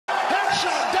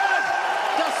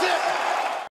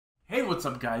what's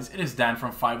up guys, it is Dan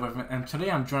from FightWave, and today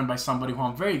I'm joined by somebody who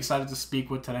I'm very excited to speak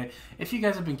with today. If you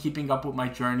guys have been keeping up with my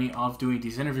journey of doing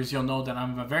these interviews, you'll know that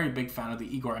I'm a very big fan of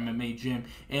the Igor MMA gym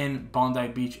in Bondi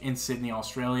Beach in Sydney,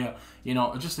 Australia. You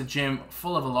know, just a gym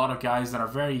full of a lot of guys that are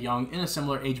very young, in a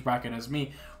similar age bracket as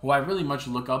me, who I really much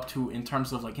look up to in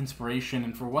terms of like inspiration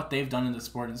and for what they've done in the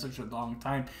sport in such a long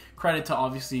time. Credit to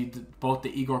obviously both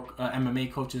the Igor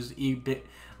MMA coaches,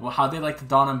 how they like to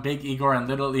don on Big Igor and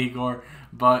Little Igor,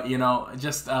 but you know,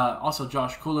 just also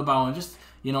Josh Kulabau, and just,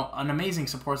 you know, an amazing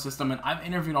support system. And I've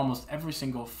interviewed almost every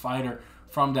single fighter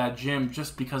from that gym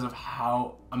just because of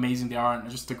how amazing they are and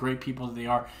just the great people that they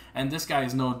are. And this guy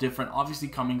is no different, obviously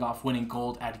coming off winning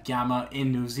gold at Gamma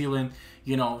in New Zealand.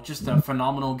 You know, just a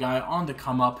phenomenal guy on the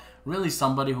come up. Really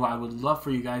somebody who I would love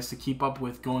for you guys to keep up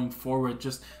with going forward.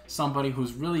 Just somebody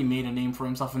who's really made a name for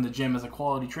himself in the gym as a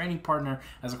quality training partner,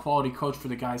 as a quality coach for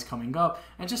the guys coming up,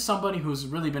 and just somebody who's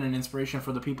really been an inspiration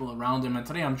for the people around him. And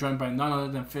today I'm joined by none other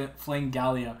than Flynn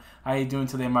Galea. How you doing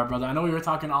today, my brother? I know we were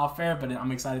talking off air, but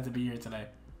I'm excited to be here today.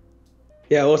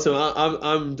 Yeah, awesome.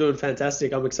 I'm doing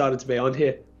fantastic. I'm excited to be on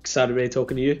here. Excited to be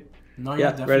talking to you. No,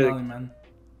 yeah, definitely, man.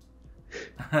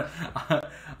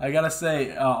 I gotta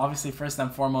say, obviously, first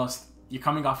and foremost, you're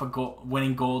coming off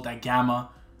winning gold at Gamma,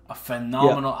 a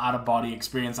phenomenal out-of-body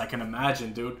experience, I can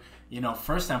imagine, dude. You know,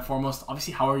 first and foremost,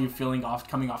 obviously, how are you feeling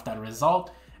coming off that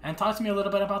result? And talk to me a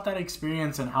little bit about that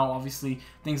experience and how, obviously,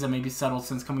 things have maybe settled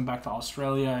since coming back to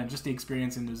Australia and just the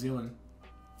experience in New Zealand.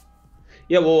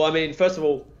 Yeah, well, I mean, first of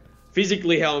all,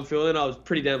 physically how I'm feeling, I was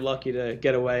pretty damn lucky to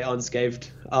get away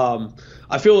unscathed.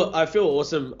 I feel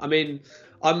awesome. I mean,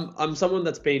 I'm someone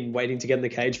that's been waiting to get in the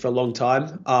cage for a long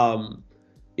time.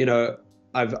 You know,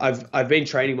 I've been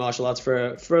training martial arts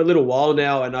for a little while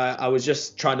now, and I was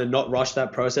just trying to not rush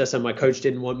that process, and my coach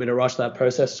didn't want me to rush that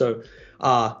process. So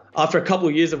after a couple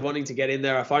of years of wanting to get in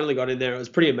there, I finally got in there. It was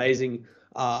pretty amazing.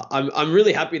 I'm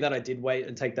really happy that I did wait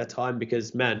and take that time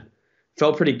because, man,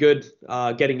 felt pretty good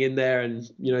getting in there and,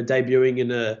 you know, debuting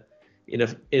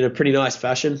in a pretty nice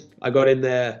fashion. I got in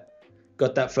there,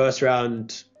 got that first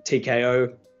round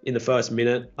TKO in the first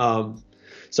minute.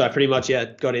 So I pretty much,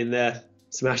 got in there,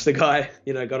 smashed the guy,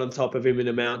 you know, got on top of him in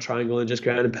a mount triangle and just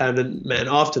ground and pound. And man,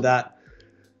 after that,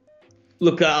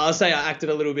 look, I'll say I acted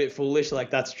a little bit foolish.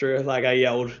 Like, that's true. Like, I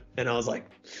yelled and I was like,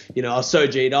 you know, I was so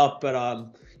G'd up, but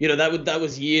you know, that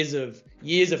was years of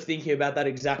thinking about that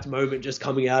exact moment just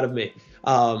coming out of me.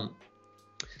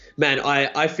 Man,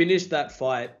 I finished that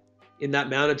fight in that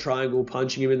mounted triangle,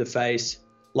 punching him in the face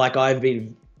like I've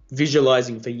been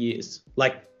visualizing for years.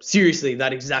 Like, seriously,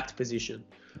 that exact position.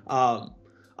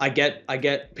 I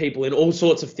get people in all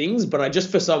sorts of things, but I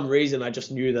just, for some reason, I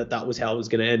just knew that was how it was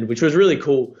going to end, which was really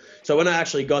cool. So when I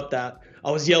actually got that, I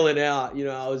was yelling out, you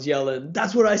know, I was yelling,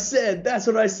 that's what I said.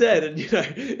 And, you know,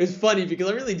 it was funny because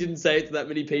I really didn't say it to that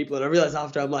many people. And I realized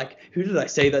after, I'm like, who did I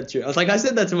say that to? I was like, I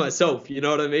said that to myself. You know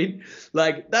what I mean?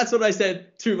 Like, that's what I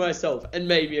said to myself and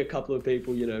maybe a couple of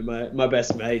people, you know, my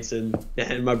best mates and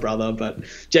my brother. But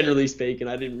generally speaking,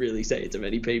 I didn't really say it to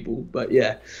many people. But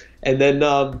yeah. And then,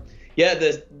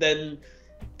 then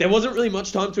there wasn't really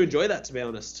much time to enjoy that, to be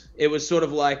honest. It was sort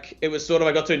of I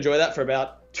got to enjoy that for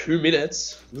about 2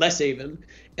 minutes, less even.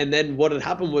 And then what had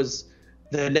happened was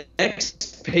the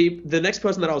next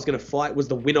person that I was going to fight was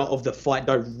the winner of the fight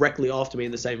directly after me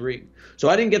in the same ring. So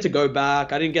I didn't get to go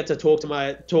back. I didn't get to talk to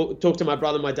my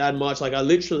brother, my dad much. Like, I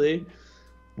literally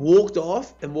walked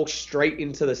off and walked straight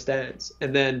into the stands.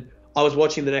 And then I was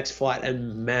watching the next fight,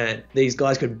 and man, these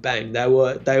guys could bang. They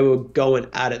were going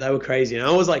at it. They were crazy. And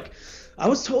I was like, I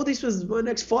was told this was my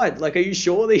next fight. Like, are you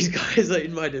sure these guys are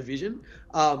in my division?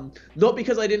 Not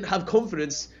because I didn't have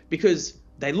confidence, because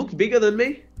they looked bigger than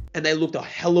me and they looked a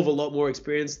hell of a lot more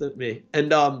experienced than me.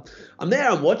 And I'm there,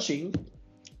 I'm watching,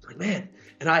 like, man,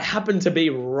 and I happened to be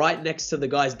right next to the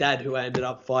guy's dad who I ended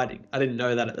up fighting. I didn't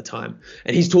know that at the time.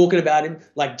 And he's talking about him,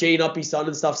 like G'ing up his son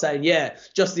and stuff, saying, yeah,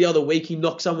 just the other week he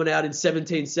knocked someone out in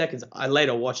 17 seconds. I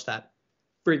later watched that.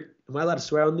 Freak. Am I allowed to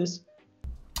swear on this?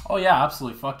 Oh, yeah,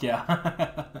 absolutely. Fuck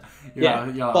yeah.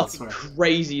 You're fucking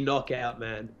crazy knockout,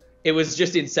 man. It was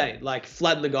just insane. Like,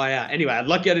 flattened the guy out. Anyway, I'm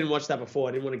lucky I didn't watch that before.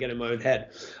 I didn't want to get in my own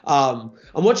head. I'm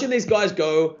watching these guys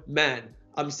go, man.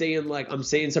 I'm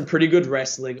seeing some pretty good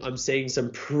wrestling. I'm seeing some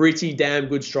pretty damn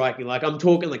good striking. Like, I'm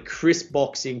talking like crisp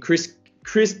boxing, crisp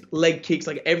leg kicks.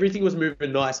 Like, everything was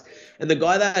moving nice. And the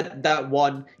guy that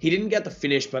won, he didn't get the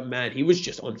finish, but man, he was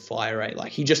just on fire, right?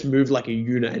 Like, he just moved like a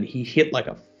unit and he hit like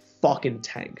a fucking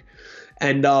tank.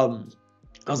 And I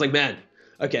was like, man,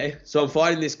 okay, so I'm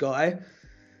fighting this guy.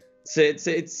 So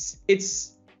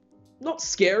it's not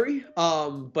scary,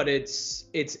 but it's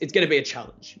going to be a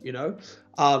challenge, you know.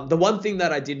 The one thing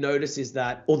that I did notice is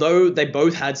that although they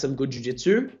both had some good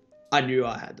jiu-jitsu, I knew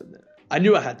I had them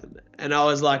there. And I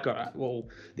was like, all right, well,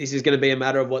 this is going to be a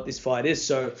matter of what this fight is.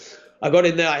 So I got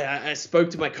in there. I spoke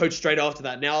to my coach straight after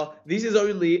that. Now,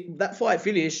 that fight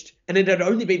finished, and it had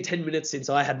only been 10 minutes since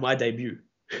I had my debut.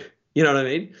 You know what I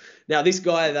mean? Now, this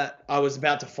guy that I was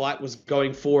about to fight was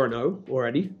going 4-0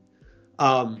 already.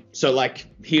 So, like,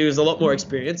 he was a lot more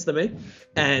experienced than me.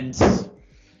 And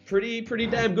pretty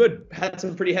damn good. Had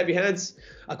some pretty heavy hands.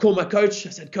 I called my coach. I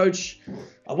said, Coach,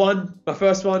 I won my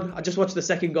first one. I just watched the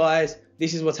second guys.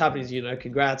 This is what's happening. You know,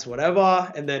 congrats,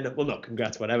 whatever. And then, well, not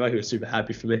congrats, whatever. He was super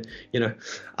happy for me, you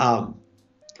know.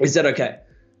 He said, okay,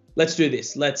 let's do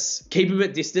this. Let's keep him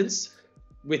at distance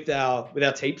with our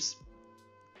teeps.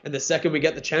 And the second we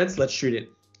get the chance, let's shoot in.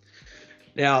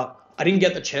 Now, I didn't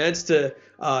get the chance to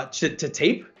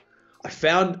teep. I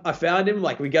found him.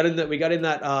 Like we got in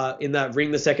that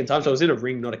ring the second time. So I was in a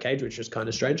ring, not a cage, which was kind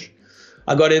of strange.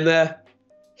 I got in there,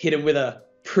 hit him with a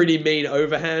pretty mean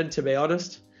overhand, to be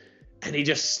honest, and he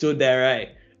just stood there.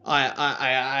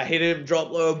 I hit him,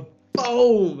 drop low,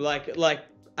 boom, like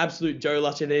absolute Joe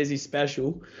Luchanese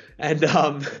special, and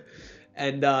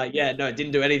yeah, no, it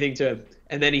didn't do anything to him.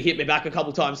 And then he hit me back a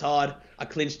couple times hard. I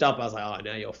clinched up. I was like, oh,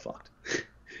 now you're fucked.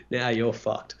 Now you're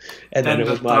fucked. And then it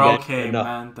was my game. Came,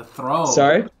 man. The throw.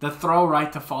 Sorry? The throw right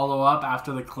to follow up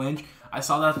after the clinch. I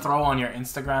saw that throw on your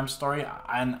Instagram story.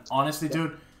 And honestly,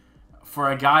 dude,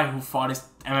 for a guy who fought his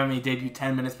MMA debut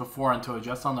 10 minutes before and to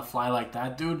adjust on the fly like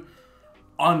that, dude,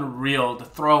 unreal. The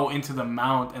throw into the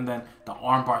mount and then the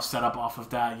armbar setup off of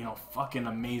that, you know, fucking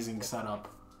amazing setup.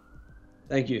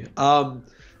 Thank you.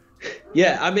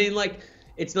 Yeah, I mean, like,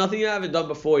 it's nothing I haven't done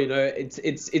before, you know.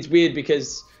 It's weird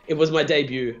because it was my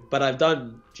debut, but I've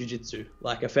done jiu-jitsu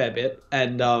like a fair bit,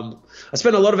 and I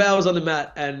spent a lot of hours on the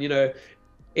mat, and you know,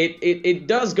 it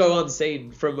does go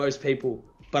unseen from most people,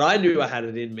 but I knew I had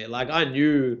it in me. Like I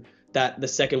knew that the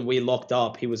second we locked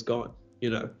up, he was gone.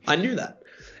 You know, I knew that,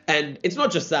 and it's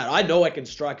not just that. I know I can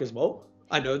strike as well.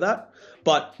 I know that,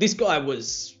 but this guy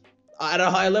was at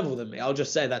a higher level than me. I'll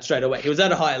just say that straight away. He was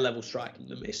at a higher level striking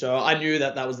than me, so I knew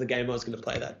that was the game I was going to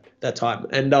play that time.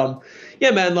 And yeah,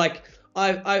 man, like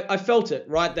I felt it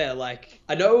right there. Like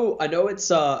I know it's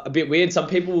a bit weird. Some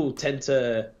people tend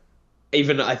to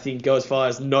even, I think, go as far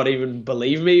as not even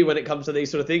believe me when it comes to these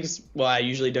sort of things. Well, I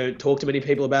usually don't talk to many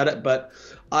people about it, but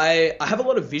I have a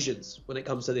lot of visions when it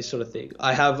comes to this sort of thing.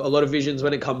 I have a lot of visions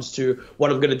when it comes to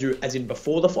what I'm going to do as in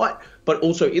before the fight, but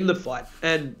also in the fight.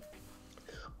 And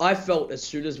I felt as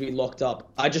soon as we locked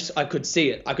up, I could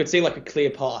see it. I could see like a clear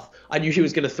path. I knew he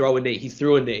was going to throw a knee. He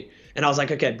threw a knee. And I was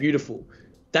like, okay, beautiful.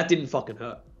 That didn't fucking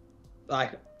hurt.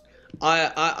 Like,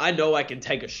 I know I can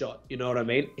take a shot. You know what I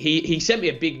mean? He sent me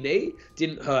a big knee.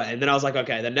 Didn't hurt. And then I was like,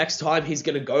 okay, the next time he's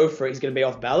going to go for it, he's going to be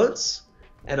off balance.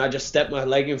 And I just stepped my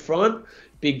leg in front.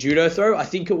 Big judo throw. I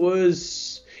think it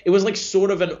was like sort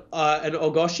of an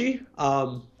ogoshi.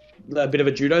 A bit of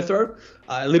a judo throw,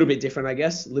 a little bit different, I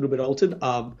guess, a little bit altered.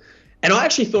 And I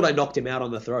actually thought I knocked him out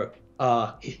on the throw.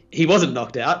 He wasn't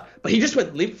knocked out, but he just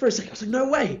went limp for a second. I was like, no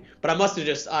way. But I must have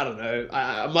just, I don't know.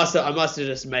 I must have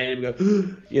just made him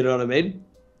go, you know what I mean?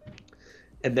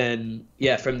 And then,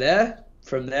 yeah, from there,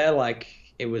 like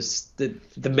it was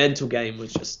the mental game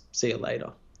was just see you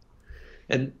later.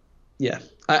 And yeah,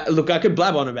 look, I could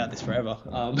blab on about this forever.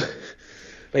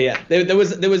 But yeah, there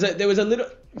was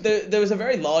a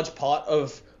very large part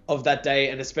of that day,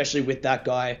 and especially with that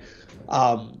guy,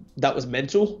 that was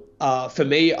mental. For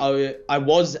me, I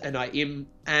was and I am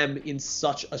in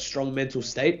such a strong mental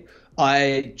state.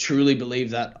 I truly believe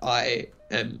that I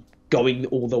am going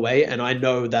all the way, and I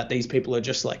know that these people are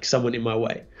just like someone in my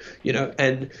way, you know.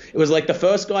 And it was like the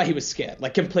first guy, he was scared,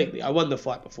 like completely. I won the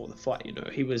fight before the fight, you know.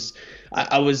 He was,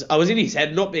 I was in his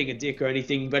head, not being a dick or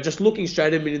anything, but just looking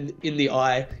straight at him in the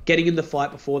eye, getting in the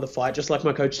fight before the fight, just like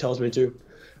my coach tells me to,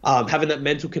 having that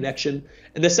mental connection.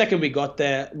 And the second we got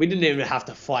there, we didn't even have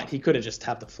to fight. He could have just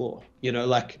tapped the floor, you know.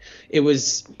 Like it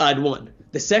was, I'd won.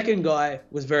 The second guy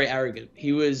was very arrogant.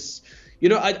 He was, you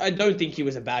know, I don't think he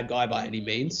was a bad guy by any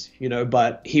means, you know,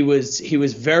 but he was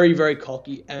very, very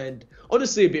cocky and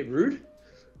honestly a bit rude.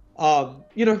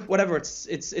 You know, whatever, it's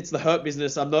the hurt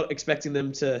business. I'm not expecting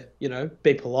them to, you know,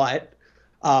 be polite.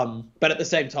 But at the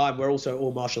same time, we're also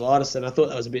all martial artists, and I thought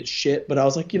that was a bit shit, but I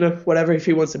was like, you know, whatever, if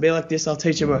he wants to be like this, I'll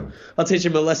teach him a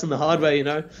lesson the hard way, you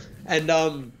know.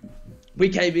 And we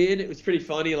came in, it was pretty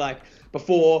funny, like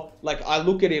before like I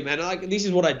look at him and like this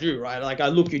is what I do, right? Like I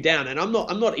look you down and I'm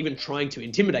not even trying to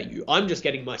intimidate you. I'm just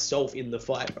getting myself in the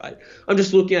fight, right? I'm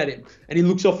just looking at him and he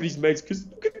looks off at his mates because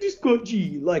look at this guy,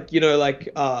 G, like, you know, like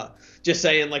just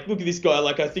saying like, look at this guy,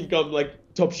 like I think I'm like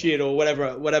top shit or whatever,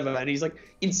 and he's like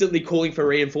instantly calling for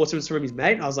reinforcements from his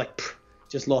mate. And I was like,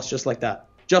 just lost, just like that.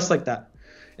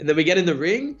 And then we get in the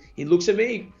ring, he looks at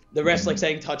me, the rest like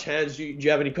saying touch hands, do you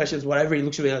have any questions, whatever. He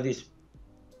looks at me like this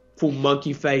full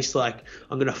monkey face, like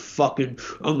I'm gonna fucking,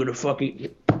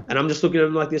 and I'm just looking at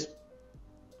him like this.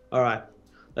 All right,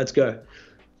 let's go.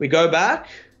 We go back,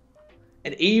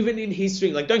 and even in his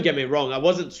swing, like don't get me wrong, I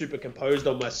wasn't super composed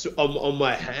on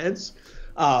my hands.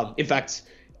 In fact,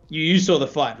 you saw the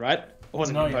fight, right? I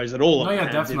wasn't composed at all. No, yeah,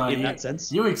 definitely. In that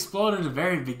sense. You exploded at the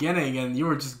very beginning, and you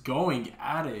were just going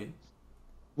at it.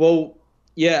 Well,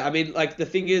 yeah, I mean, like, the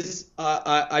thing is,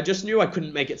 I just knew I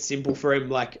couldn't make it simple for him,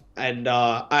 like, and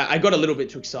I got a little bit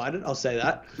too excited, I'll say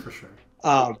that. For sure.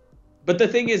 But the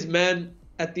thing is, man,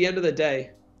 at the end of the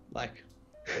day, like,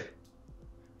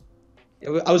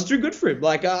 I was too good for him.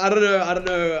 Like, I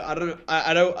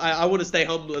want to stay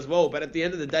humble as well, but at the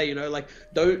end of the day, you know, like,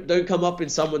 don't come up in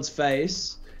someone's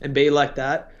face and be like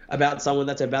that about someone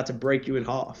that's about to break you in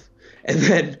half. And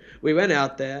then we went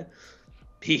out there.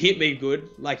 He hit me good,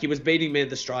 like he was beating me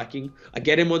at the striking. I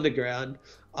get him on the ground.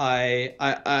 I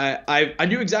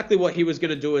knew exactly what he was going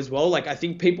to do as well. Like I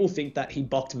think people think that he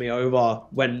bucked me over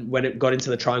when it got into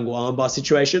the triangle armbar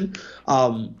situation.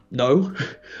 No,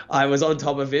 I was on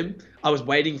top of him. I was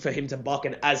waiting for him to buck,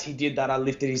 and as he did that, I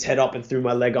lifted his head up and threw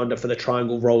my leg under for the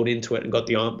triangle, rolled into it, and got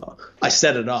the armbar. I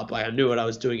set it up. I knew what I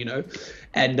was doing, you know,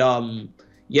 and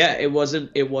yeah, it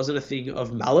wasn't a thing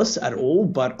of malice at all,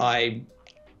 but I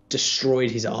destroyed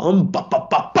his arm,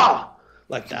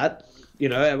 like that. You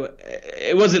know,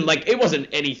 it wasn't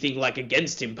anything like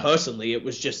against him personally. It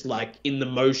was just like in the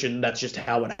motion. That's just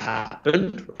how it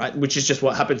happened, right? Which is just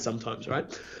what happens sometimes,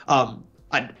 right?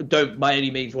 I don't by any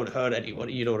means want to hurt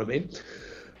anybody. You know what I mean?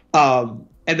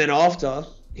 And then after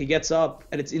he gets up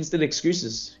and it's instant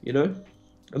excuses. You know,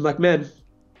 I'm like, man,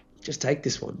 just take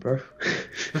this one, bro.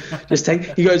 Just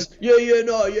take. He goes,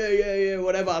 yeah,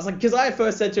 whatever. I was like, because I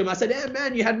first said to him, I said, yeah,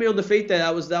 man, you had me on the feet there.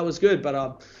 That was good,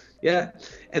 but yeah.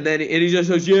 And then he just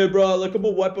goes, yeah, bro, like I'm a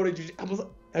white belt in jiu-jitsu.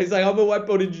 He's like, I'm a white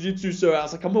belt in jiu-jitsu, sir. I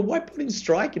was like, I'm a white belt in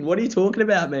striking. What are you talking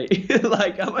about, mate?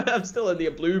 Like I'm still in the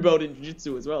blue belt in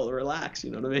jiu-jitsu as well. Relax,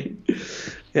 you know what I mean?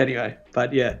 Anyway,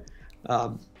 but yeah,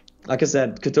 like I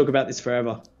said, could talk about this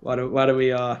forever. Why do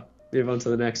we move on to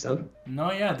the next, huh?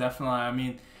 No, yeah, definitely. I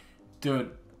mean,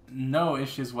 dude, no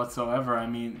issues whatsoever. I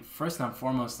mean, first and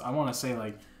foremost, I want to say,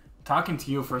 like, talking to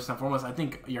you first and foremost, I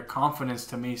think your confidence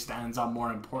to me stands out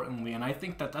more importantly. And I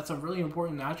think that that's a really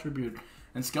important attribute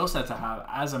and skill set to have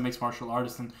as a mixed martial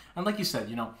artist. And like you said,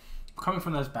 you know, coming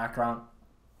from this background,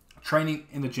 training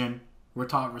in the gym, we're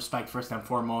taught respect first and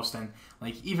foremost. And,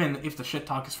 like, even if the shit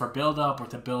talk is for build-up or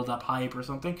to build up hype or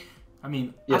something, I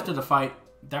mean, after the fight,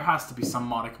 there has to be some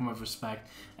modicum of respect.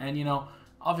 And, you know,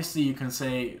 obviously, you can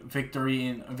say victory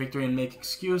and make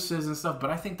excuses and stuff, but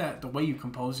I think that the way you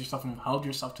compose yourself and held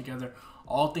yourself together,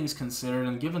 all things considered,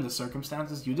 and given the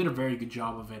circumstances, you did a very good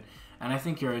job of it. And I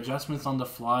think your adjustments on the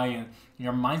fly and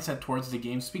your mindset towards the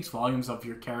game speaks volumes of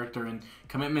your character and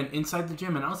commitment inside the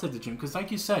gym and outside the gym. Because like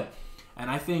you said, and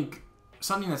I think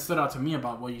something that stood out to me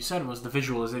about what you said was the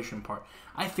visualization part.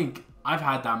 I think I've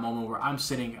had that moment where I'm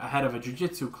sitting ahead of a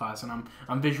jiu-jitsu class and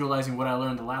I'm visualizing what I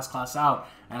learned the last class out,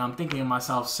 and I'm thinking of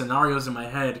myself scenarios in my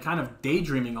head, kind of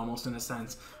daydreaming almost in a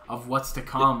sense of what's to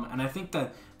come. And I think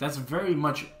that that's very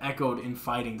much echoed in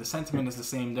fighting. The sentiment is the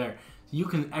same there. You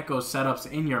can echo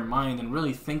setups in your mind and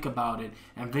really think about it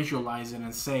and visualize it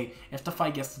and say, if the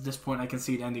fight gets to this point, I can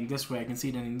see it ending this way, I can see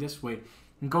it ending this way,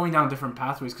 and going down different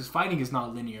pathways, because fighting is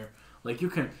not linear. Like you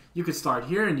could start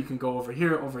here and you can go over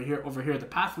here, over here, over here. The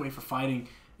pathway for fighting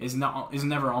is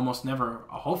never, almost never,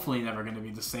 hopefully never going to be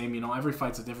the same. You know, every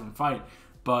fight's a different fight.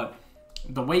 But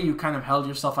the way you kind of held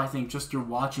yourself, I think, just through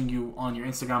watching you on your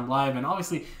Instagram live, and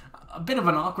obviously a bit of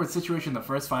an awkward situation the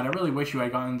first fight. I really wish you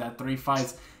had gotten that 3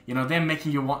 fights. You know, them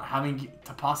making you having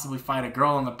to possibly fight a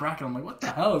girl in the bracket. I'm like, what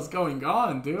the hell is going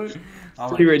on, dude?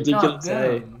 Pretty ridiculous.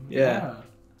 Yeah.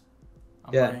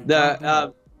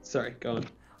 Like, sorry, go on.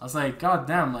 I was like, God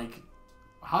damn, like,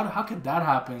 how could that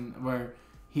happen where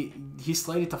he's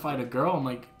slated to fight a girl? I'm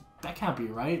like, that can't be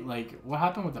right. Like, what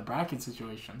happened with the bracket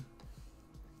situation?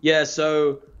 Yeah,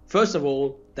 so first of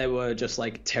all, they were just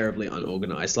like terribly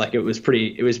unorganized. Like it was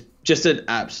just an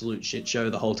absolute shit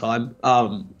show the whole time.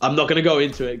 I'm not going to go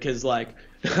into it because like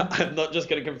I'm not just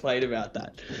going to complain about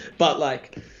that. But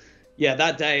like, yeah,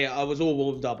 that day I was all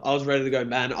warmed up. I was ready to go,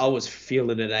 man. I was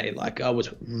feeling it, eh? Like I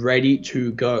was ready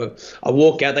to go. I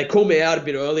walk out. They called me out a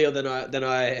bit earlier than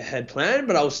I had planned,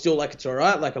 but I was still like, it's all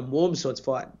right. Like I'm warm, so it's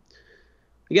fine.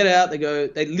 I get out.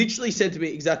 They literally said to me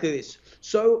exactly this.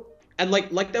 So, and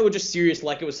like they were just serious,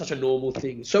 like it was such a normal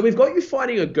thing. So we've got you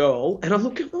fighting a girl, and I'm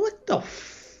looking, what the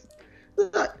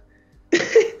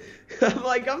I'm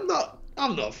like, I'm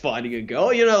not fighting a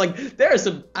girl, you know, like there are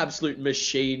some absolute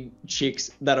machine chicks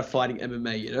that are fighting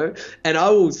MMA, you know, and I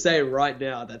will say right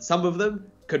now that some of them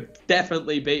could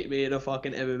definitely beat me in a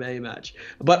fucking MMA match.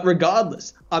 But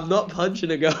regardless, I'm not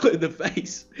punching a girl in the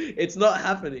face. It's not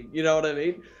happening. You know what I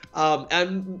mean?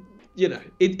 And you know,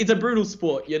 it's a brutal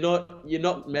sport. You're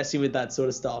not messing with that sort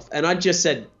of stuff. And I just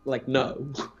said like,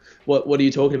 no. What are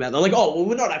you talking about? They're like, oh, well,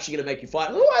 we're not actually gonna make you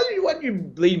fight. Why don't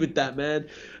you lead with that, man?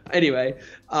 Anyway,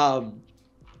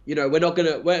 you know, we're not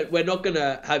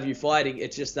gonna have you fighting.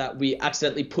 It's just that we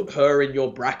accidentally put her in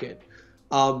your bracket.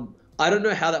 I don't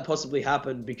know how that possibly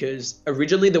happened because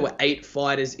originally there were 8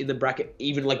 fighters in the bracket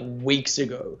even like weeks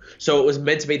ago. So it was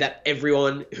meant to be that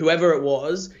everyone, whoever it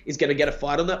was, is gonna get a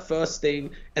fight on that first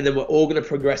thing, and then we're all gonna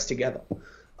progress together.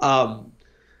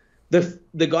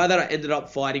 The guy that I ended up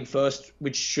fighting first,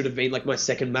 which should have been like my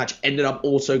second match, ended up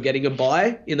also getting a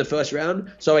bye in the first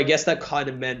round. So I guess that kind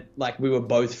of meant like we were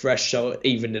both fresh, so it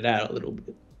evened it out a little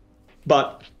bit.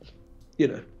 But, you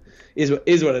know, is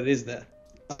what it is there.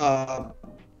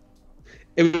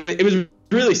 It was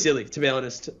really silly, to be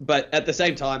honest. But at the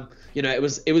same time, you know, it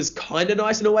was kind of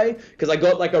nice in a way because I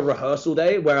got like a rehearsal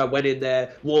day where I went in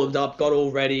there, warmed up, got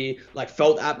all ready, like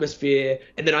felt atmosphere,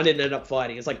 and then I didn't end up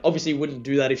fighting. It's like, obviously you wouldn't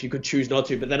do that if you could choose not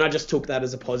to, but then I just took that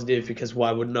as a positive because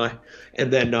why wouldn't I?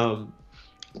 And then,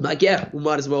 like, yeah, we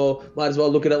might as well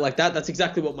look at it like that. That's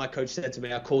exactly what my coach said to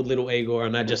me. I called little Igor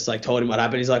and I just like told him what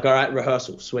happened. He's like, all right,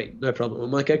 rehearsal, sweet, no problem.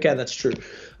 I'm like, okay, that's true.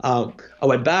 I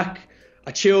went back,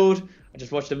 I chilled, I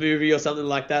just watched a movie or something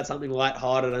like that, something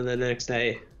lighthearted, and then the next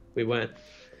day we went.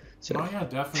 So. Oh yeah,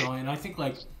 definitely. And I think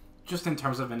like just in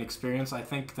terms of an experience, I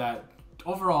think that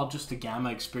overall just the Gamma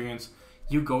experience,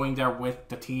 you going there with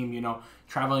the team, you know,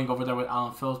 traveling over there with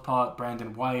Alan Philpott,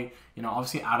 Brandon White, you know,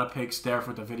 obviously Adapix there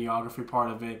for the videography part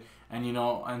of it, and you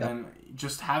know, and then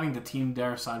just having the team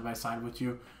there side by side with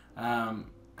you,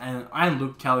 and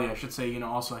Luke Kelly, I should say, you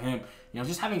know, also him, you know,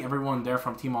 just having everyone there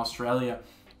from Team Australia.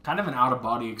 Kind of an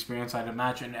out-of-body experience, I'd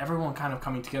imagine. Everyone kind of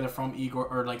coming together from Igor,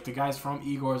 or like the guys from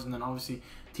Igor's, and then obviously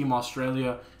Team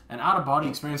Australia. An out-of-body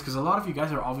experience because a lot of you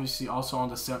guys are obviously also on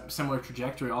the similar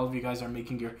trajectory. All of you guys are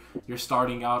making your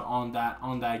starting out on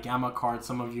that Gamma card.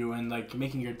 Some of you and like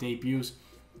making your debuts,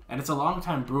 and it's a long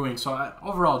time brewing. So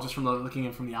overall, just from looking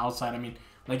in from the outside, I mean,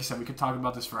 like you said, we could talk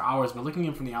about this for hours, but looking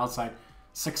in from the outside,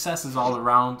 success is all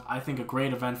around. I think a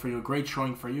great event for you, a great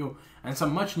showing for you, and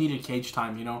some much needed cage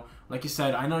time, you know. Like you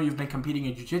said, I know you've been competing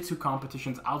in jiu-jitsu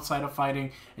competitions outside of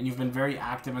fighting, and you've been very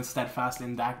active and steadfast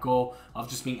in that goal of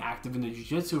just being active in the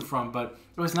jiu-jitsu front, but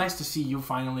it was nice to see you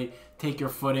finally take your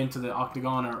foot into the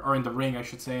octagon, or in the ring, I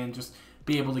should say, and just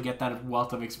be able to get that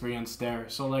wealth of experience there.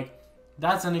 So, like,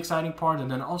 that's an exciting part, and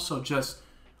then also just,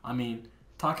 I mean,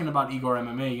 talking about Igor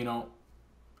MMA, you know,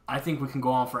 I think we can go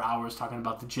on for hours talking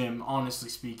about the gym, honestly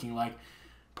speaking. Like,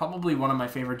 probably one of my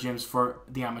favorite gyms for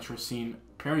the amateur scene,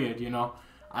 period, you know.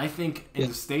 I think in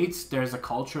the States, there's a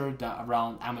culture that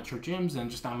around amateur gyms and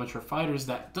just amateur fighters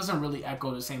that doesn't really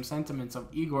echo the same sentiments of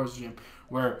Igor's gym,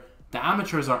 where the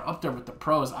amateurs are up there with the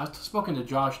pros. I've spoken to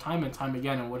Josh time and time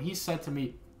again, and what he said to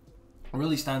me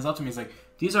really stands out to me. Is like,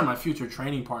 these are my future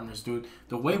training partners, dude.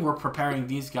 The way we're preparing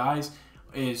these guys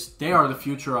is they are the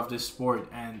future of this sport,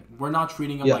 and we're not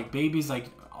treating them like babies like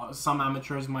some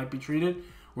amateurs might be treated.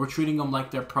 We're treating them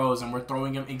like they're pros, and we're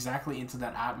throwing them exactly into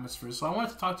that atmosphere. So I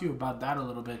wanted to talk to you about that a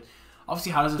little bit.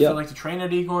 Obviously, how does it feel like to train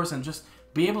at Igor's and just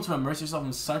be able to immerse yourself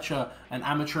in such an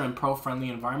amateur and pro-friendly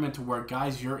environment to where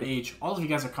guys your age, all of you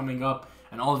guys are coming up,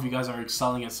 and all of you guys are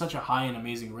excelling at such a high and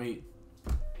amazing rate?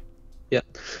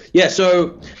 Yeah,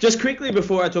 so just quickly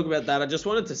before I talk about that, I just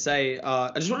wanted to say,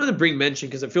 I just wanted to bring mention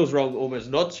because it feels wrong almost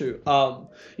not to.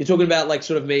 You're talking about like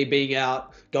sort of me being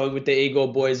out, going with the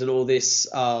Igor boys and all this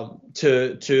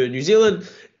to New Zealand.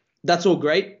 That's all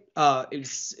great.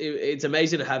 It's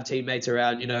amazing to have teammates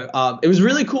around, you know. It was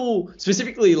really cool,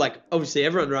 specifically like obviously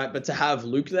everyone, right? But to have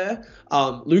Luke there.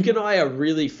 Luke and I are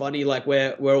really funny. Like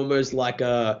we're almost like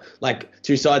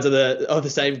two sides of the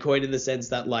same coin in the sense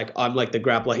that like I'm like the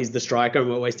grappler, he's the striker, and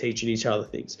we're always teaching each other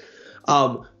things.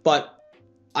 But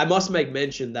I must make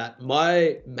mention that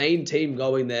my main team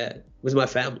going there was my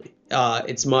family.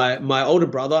 It's my older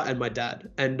brother and my dad,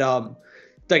 and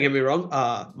don't get me wrong.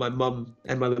 My mum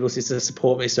and my little sister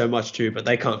support me so much too, but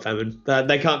they can't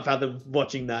fathom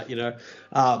watching that, you know.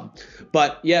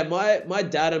 But yeah, my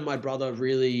dad and my brother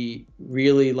really,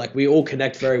 really, like, we all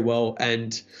connect very well,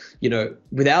 and you know,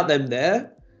 without them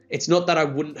there, it's not that I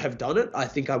wouldn't have done it. I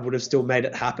think I would have still made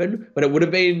it happen, but it would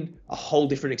have been a whole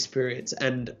different experience,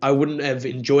 and I wouldn't have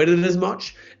enjoyed it as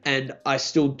much, and I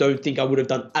still don't think I would have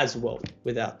done as well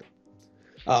without them.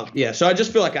 Yeah, so I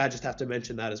just feel like I just have to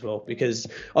mention that as well, because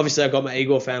obviously I've got my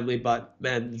Igor family, but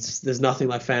man, there's nothing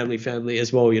like family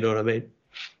as well, you know what I mean?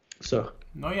 So.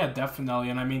 No, yeah,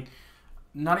 definitely. And I mean,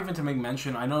 not even to make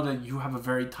mention, I know that you have a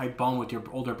very tight bond with your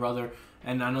older brother,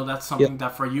 and I know that's something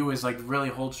that for you is like really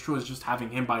holds true, is just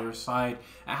having him by your side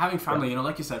and having family. You know,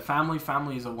 like you said, family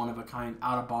is a one of a kind,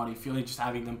 out of body feeling, just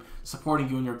having them supporting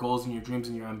you in your goals and your dreams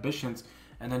and your ambitions.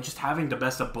 And then just having the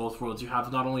best of both worlds. You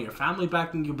have not only your family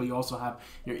backing you, but you also have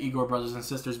your Igor brothers and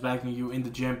sisters backing you in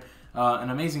the gym. An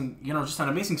amazing, you know, just an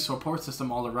amazing support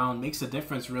system all around. Makes a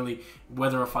difference, really,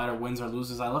 whether a fighter wins or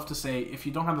loses. I love to say, if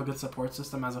you don't have a good support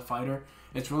system as a fighter,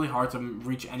 it's really hard to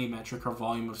reach any metric or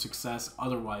volume of success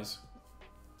otherwise.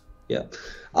 Yeah.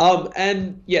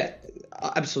 And yeah,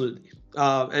 absolutely.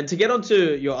 And to get onto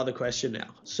your other question now.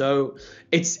 So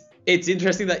it's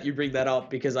interesting that you bring that up,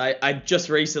 because I just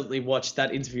recently watched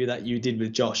that interview that you did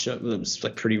with Josh. It was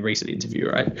like a pretty recent interview,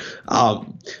 right?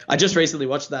 I just recently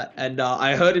watched that, and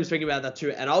I heard him speaking about that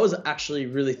too. And I was actually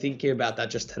really thinking about that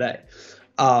just today.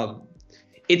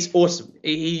 It's awesome.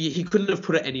 He couldn't have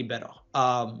put it any better.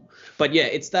 But yeah,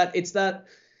 it's that,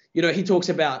 you know, he talks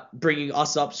about bringing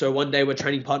us up. So one day we're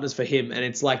training partners for him, and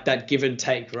it's like that give and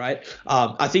take, right?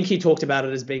 I think he talked about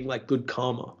it as being like good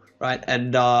karma, right?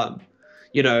 And,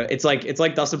 you know, it's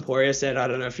like Dustin Poirier said, I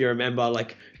don't know if you remember,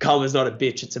 like, karma's not a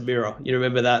bitch, it's a mirror. You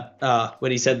remember that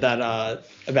when he said that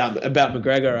about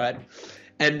McGregor, right?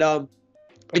 And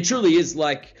it truly is,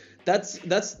 like,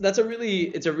 it's a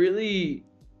really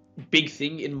big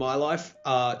thing in my life.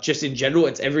 Just in general,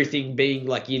 it's everything being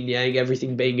like yin yang,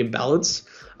 everything being in balance.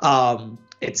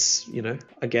 It's, you know,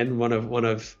 again, one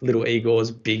of little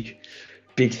Igor's big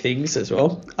things as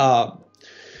well.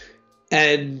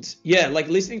 And yeah, like,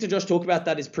 listening to Josh talk about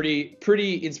that is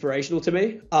pretty inspirational to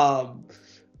me.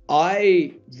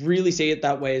 I really see it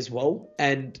that way as well.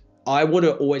 And I want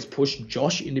to always push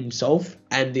Josh in himself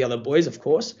and the other boys, of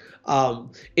course.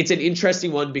 It's an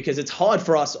interesting one, because it's hard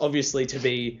for us, obviously, to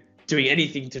be doing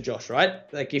anything to Josh, right?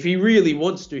 Like, if he really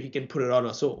wants to, he can put it on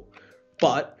us all.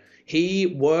 But he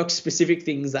works specific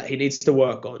things that he needs to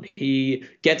work on. He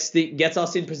gets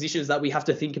us in positions that we have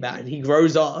to think about, and he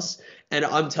grows us. And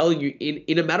I'm telling you,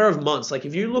 in a matter of months, like,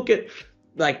 if you look at,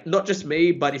 like, not just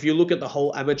me, but if you look at the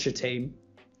whole amateur team,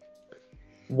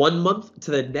 1 month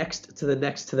to the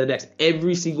next,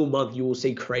 every single month you will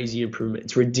see crazy improvement.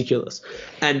 It's ridiculous.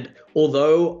 And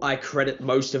although I credit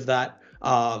most of that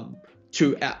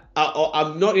to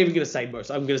I'm not even going to say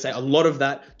most, I'm going to say a lot of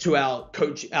that to our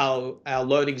coach, our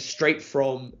learning straight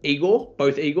from Igor,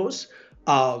 both Igors.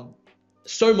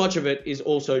 So much of it is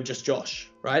also just Josh,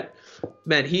 right?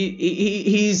 Man,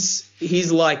 he's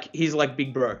like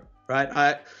big bro,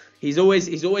 right? He's always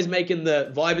making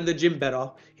the vibe in the gym better.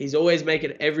 He's always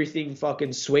making everything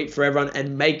fucking sweet for everyone,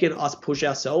 and making us push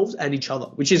ourselves and each other,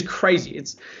 which is crazy.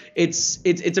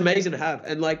 It's amazing to have.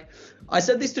 And like, I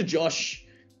said this to Josh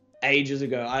ages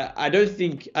ago. I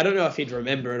don't know if he'd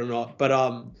remember it or not,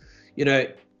 but you know,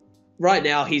 right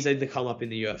now he's in the come up in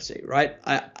the UFC, right?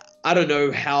 I don't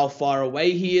know how far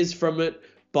away he is from it,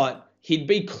 but he'd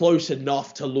be close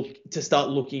enough to start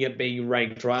looking at being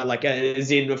ranked, right? Like,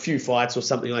 as in a few fights or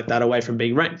something like that away from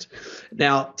being ranked.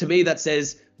 Now, to me, that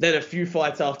says then a few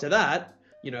fights after that,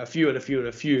 you know, a few,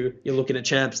 you're looking at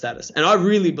champ status. And I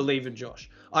really believe in Josh.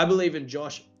 I believe in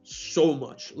Josh so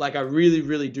much. Like, I really,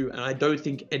 really do. And I don't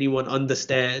think anyone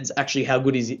understands actually how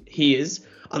good he is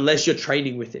unless you're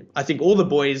training with him. I think all the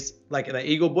boys, like the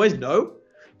Eagle boys, know,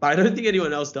 but I don't think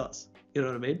anyone else does. You know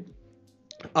what I mean?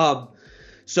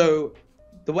 So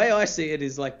the way I see it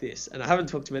is like this, and I haven't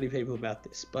talked to many people about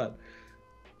this, but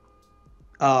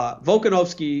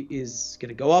Volkanovski is going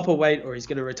to go up a weight, or he's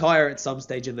going to retire at some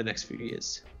stage in the next few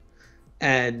years.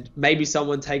 And maybe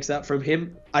someone takes that from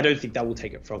him. I don't think that will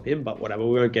take it from him, but whatever.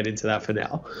 We won't get into that for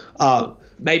now.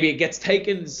 Maybe it gets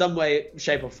taken in some way,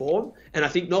 shape, or form. And I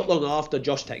think not long after,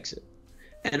 Josh takes it.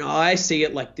 And I see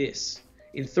it like this.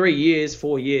 In 3 years,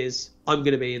 4 years, I'm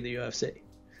going to be in the UFC.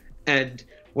 And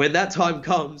when that time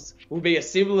comes, we'll be a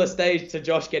similar stage to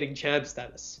Josh getting champ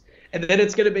status. And then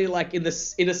it's going to be like in a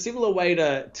similar way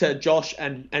to Josh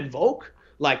and Volk.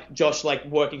 Like Josh, like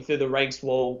working through the ranks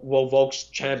while Volk's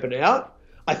champing out.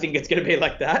 I think it's going to be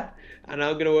like that. and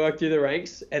I'm going to work through the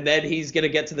ranks, and then he's going to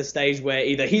get to the stage where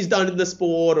either he's done in the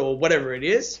sport or whatever it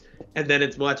is, and then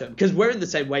it's my turn. Because we're in the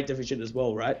same weight division as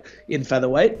well, right? In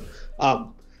featherweight.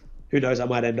 Who knows? I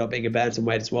might end up being a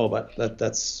bantamweight as well, but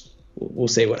we'll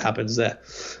see what happens there.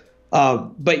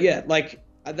 But yeah, like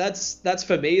that's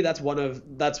for me. That's one of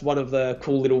the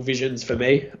cool little visions for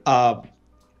me.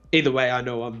 Either way, I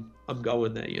know I'm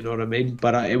going there. You know what I mean?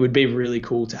 But it would be really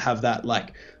cool to have that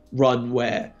like run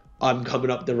where I'm coming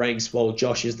up the ranks while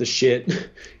Josh is the shit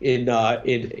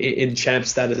in champ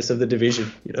status of the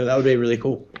division. You know, that would be really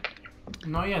cool.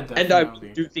 No, yeah, definitely. And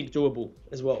I do think doable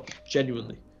as well,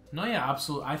 genuinely. No, yeah,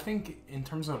 absolutely. I think in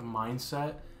terms of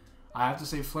mindset, I have to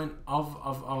say, Flynn, of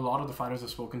a lot of the fighters I've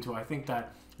spoken to, I think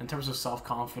that in terms of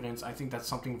self-confidence, I think that's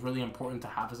something really important to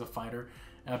have as a fighter.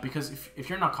 Because if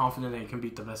you're not confident that you can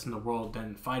beat the best in the world,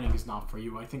 then fighting is not for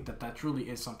you. I think that truly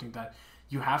is something that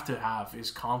you have to have,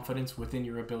 is confidence within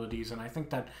your abilities. And I think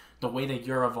that the way that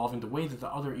you're evolving, the way that the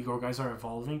other Igor guys are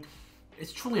evolving,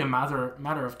 it's truly a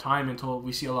matter of time until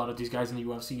we see a lot of these guys in the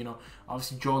UFC. You know,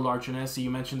 obviously Joe Larchinesi,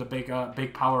 you mentioned the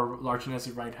big power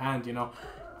Larchinesi right hand. You know,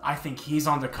 I think he's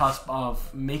on the cusp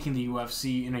of making the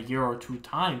UFC in a year or two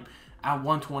time. At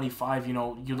 125, you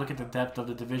know, you look at the depth of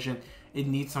the division, it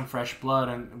needs some fresh blood.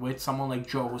 And with someone like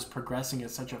Joe who's progressing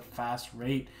at such a fast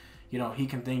rate, you know, he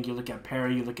can think. You look at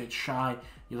Perry, you look at Shai,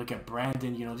 you look at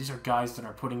Brandon. You know, these are guys that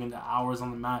are putting in the hours on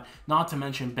the mat. Not to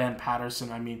mention Ben Patterson.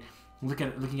 I mean,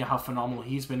 looking at how phenomenal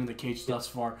he's been in the cage thus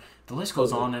far. The list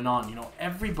goes on and on. You know,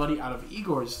 everybody out of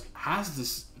Igor's has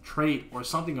this trait or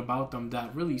something about them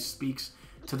that really speaks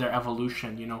to their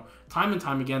evolution. You know, time and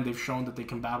time again, they've shown that they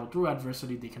can battle through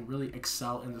adversity. They can really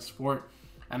excel in the sport.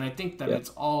 And I think that it's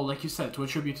all, like you said, to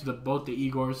attribute to both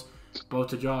the Igors, both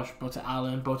to Josh, both to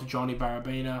Alan, both to Johnny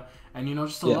Barabena, and, you know,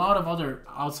 just a lot of other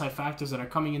outside factors that are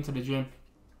coming into the gym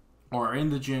or are in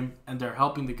the gym, and they're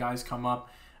helping the guys come up.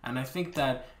 And I think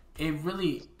that it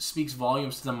really speaks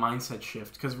volumes to the mindset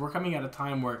shift, because we're coming at a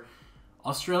time where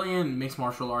Australian mixed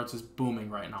martial arts is booming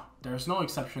right now. There's no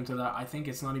exception to that. I think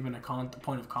it's not even a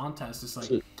point of contest. It's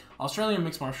like Australian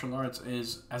mixed martial arts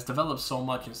has developed so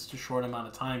much in such a short amount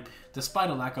of time, despite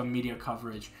a lack of media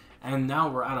coverage. And now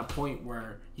we're at a point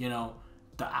where, you know,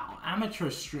 the amateur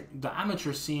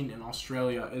scene in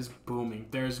Australia is booming.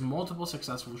 There's multiple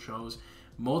successful shows,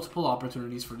 multiple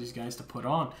opportunities for these guys to put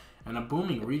on, and a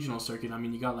booming regional circuit. I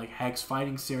mean, you got like Hex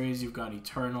Fighting Series, you've got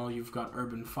Eternal, you've got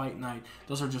Urban Fight Night.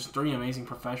 Those are just 3 amazing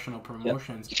professional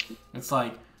promotions. It's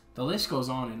like the list goes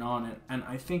on, and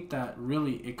I think that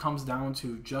really it comes down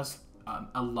to just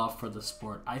a love for the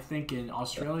sport. I think in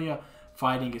Australia,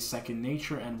 fighting is second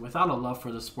nature, and without a love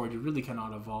for the sport, you really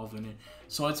cannot evolve in it.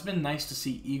 So it's been nice to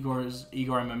see Igor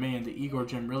MMA and the Igor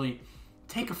Gym really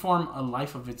take a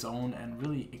life of its own and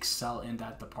really excel in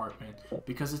that department,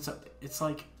 because it's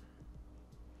like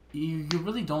you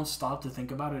really don't stop to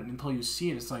think about it until you see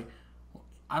it. It's like,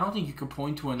 I don't think you could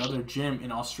point to another gym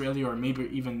in Australia or maybe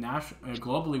even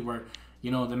globally where,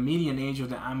 you know, the median age of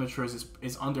the amateurs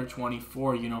is under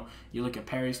 24. You know, you look at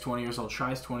Perry's 20 years old,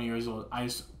 Shai's 20 years old. I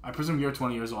presume you're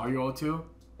 20 years old. Are you old too?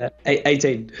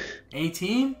 18.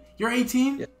 18? You're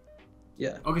 18?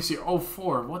 Yeah. Okay, so you're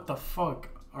 04. What the fuck?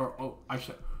 Or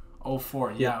actually,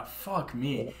 04. Yeah, fuck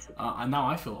me. Now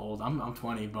I feel old. I'm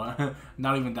 20, but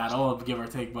not even that old, give or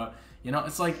take. But, you know,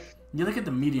 it's like, you look at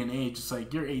the median age. It's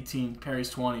like, you're 18, Perry's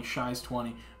 20, Shai's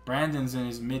 20, Brandon's in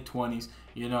his mid-20s.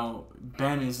 You know,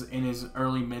 Ben is in his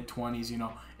early mid-20s, you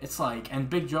know. It's like, and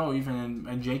Big Joe even,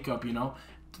 and Jacob, you know.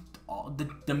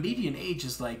 The median age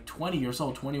is like 20 years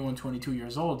old, 21, 22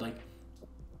 years old. Like,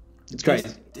 it's crazy.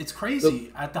 It's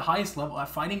crazy at the highest level, at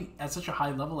fighting at such a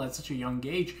high level at such a young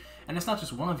age. And it's not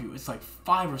just one of you. It's like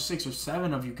 5 or 6 or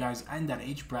 7 of you guys in that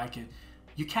age bracket.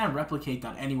 You can't replicate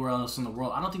that anywhere else in the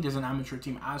world. I don't think there's an amateur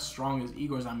team as strong as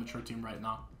Igor's amateur team right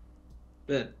now.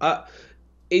 Man,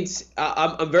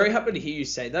 I'm very happy to hear you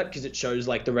say that, because it shows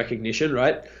like the recognition,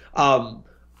 right? I'm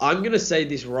gonna say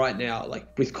this right now,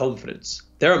 like with confidence.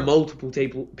 There are multiple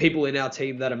people in our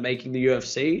team that are making the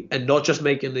UFC, and not just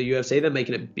making the UFC, they're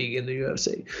making it big in the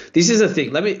UFC. This is the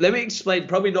thing. Let me explain.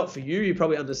 Probably not for you. You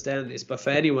probably understand this, but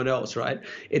for anyone else, right?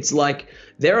 It's like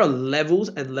there are levels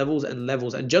and levels and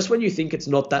levels, and just when you think it's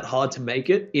not that hard to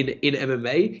make it in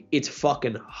MMA, it's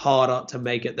fucking harder to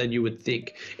make it than you would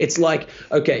think. It's like,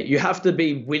 okay, you have to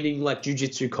be winning like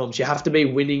jiu-jitsu comps. You have to be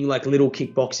winning like little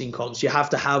kickboxing comps. You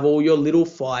have to have all your little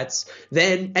fights.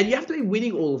 And you have to be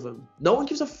winning all of them. No one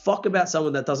gives a fuck about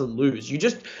someone that doesn't lose. You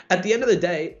just, at the end of the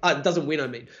day, doesn't win, I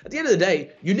mean. At the end of the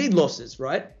day, you need losses,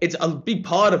 right? It's a big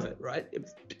part of it, right?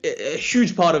 A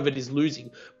huge part of it is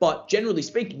losing. But generally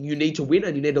speaking, you need to win,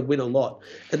 and you need to win a lot.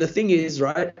 And the thing is,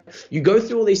 right, you go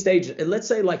through all these stages, and let's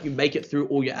say, like, you make it through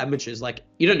all your amateurs. Like,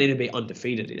 you don't need to be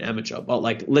undefeated in amateur, but,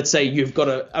 like, let's say you've got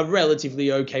a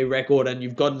relatively okay record, and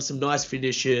you've gotten some nice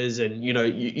finishes, and, you know,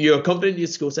 you're confident in your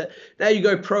skill set. Now you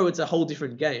go pro, it's a whole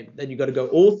different game. Then you got to go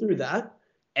all through that,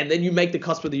 and then you make the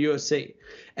cusp of the UFC.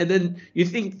 And then you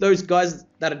think those guys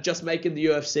that are just making the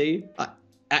UFC are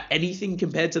anything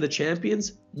compared to the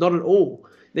champions? Not at all.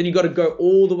 Then you got to go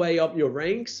all the way up your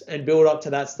ranks and build up to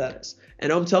that status.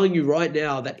 And I'm telling you right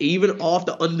now that even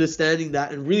after understanding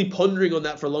that and really pondering on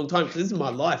that for a long time, because this is my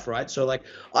life, right? So, like,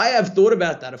 I have thought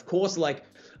about that. Of course,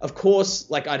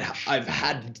 I've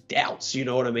had doubts, you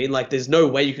know what I mean? Like, there's no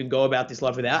way you can go about this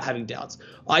life without having doubts.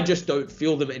 I just don't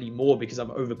feel them anymore because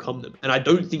I've overcome them. And I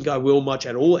don't think I will much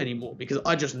at all anymore, because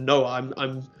I just know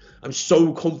I'm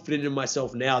so confident in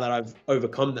myself now that I've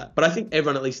overcome that. But I think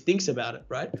everyone at least thinks about it,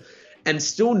 right? And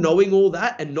still knowing all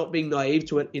that and not being naive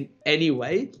to it in any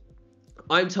way,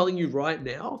 I'm telling you right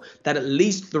now that at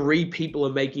least 3 people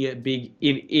are making it big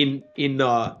in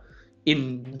the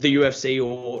UFC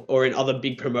or in other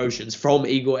big promotions from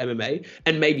Igor MMA,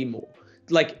 and maybe more.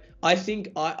 Like, I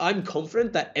think I'm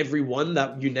confident that everyone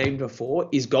that you named before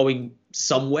is going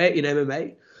somewhere in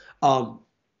MMA.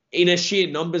 In a sheer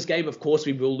numbers game, of course,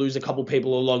 we will lose a couple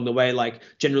people along the way. Like,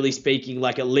 generally speaking,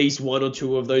 like, at least 1 or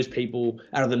 2 of those people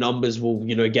out of the numbers will,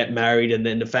 you know, get married, and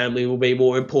then the family will be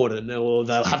more important, or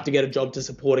they'll have to get a job to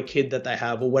support a kid that they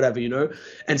have, or whatever, you know.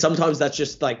 And sometimes that's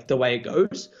just, like, the way it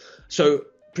goes. So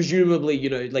presumably, you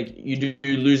know, like, you do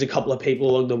lose a couple of people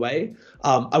along the way.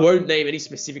 I won't name any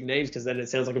specific names because then it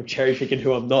sounds like I'm cherry picking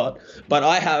who I'm not. But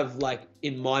I have, like,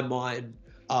 in my mind,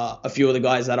 a few of the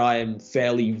guys that I am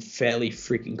fairly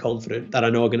freaking confident that I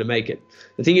know are going to make it.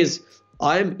 The thing is,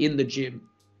 I'm in the gym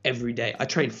every day. I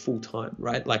train full time,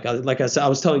 right? Like I said, I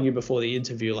was telling you before the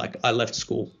interview, like, I left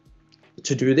school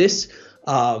to do this.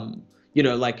 You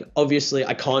know, like, obviously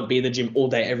I can't be in the gym all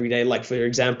day, every day. Like, for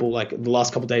example, like, the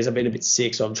last couple of days I've been a bit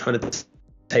sick, so I'm trying to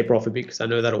taper off a bit because I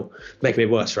know that'll make me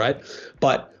worse, right?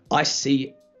 But I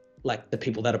see, like, the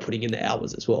people that are putting in the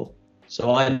hours as well.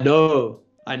 So I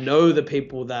know the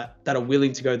people that are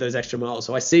willing to go those extra miles.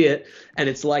 So I see it, and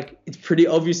it's like, it's pretty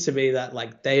obvious to me that,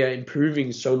 like, they are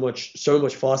improving so much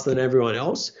faster than everyone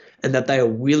else, and that they are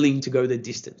willing to go the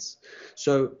distance.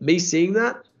 So me seeing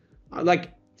that,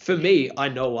 like, for me, I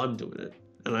know I'm doing it,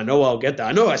 and I know I'll get there.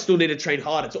 I know I still need to train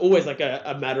hard. It's always like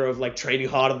a matter of, like, training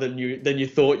harder than you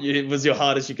thought it was your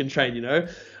hardest you can train, you know?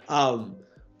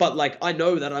 But, like, I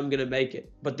know that I'm going to make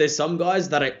it. But there's some guys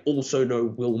that I also know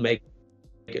will make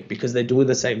it because they're doing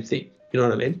the same thing. You know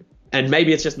what I mean? And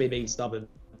maybe it's just me being stubborn,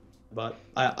 but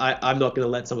I'm not going to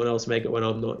let someone else make it when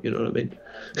I'm not. You know what I mean?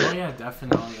 Oh, yeah,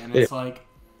 definitely. And it's like,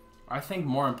 I think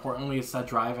more importantly, it's that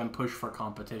drive and push for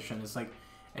competition. It's like,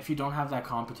 if you don't have that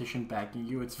competition backing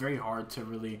you, it's very hard to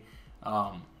really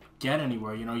get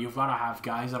anywhere. You know, you've got to have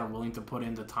guys that are willing to put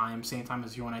in the time, same time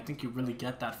as you. And I think you really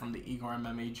get that from the Igor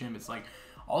MMA gym. It's like,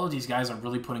 all of these guys are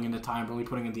really putting in the time, really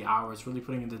putting in the hours, really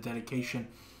putting in the dedication,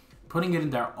 putting it in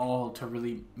their all to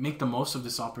really make the most of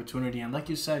this opportunity. And like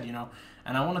you said, you know,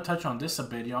 and I want to touch on this a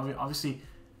bit. You know, obviously,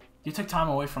 you took time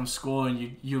away from school,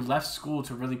 and you left school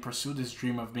to really pursue this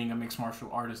dream of being a mixed martial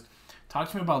artist. Talk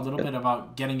to me about a little bit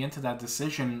about getting into that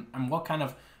decision and what kind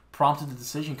of prompted the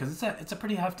decision, because it's a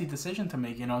pretty hefty decision to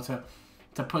make, you know,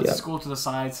 to put school to the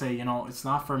side, say, you know, it's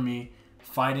not for me.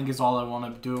 Fighting is all I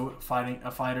want to do.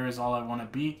 A fighter is all I want to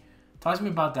be. Talk to me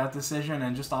about that decision,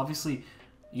 and just obviously,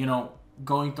 you know,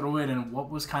 going through it, and what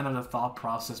was kind of the thought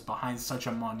process behind such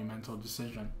a monumental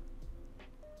decision.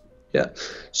 Yeah.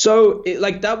 So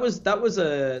that was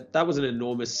an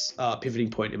enormous pivoting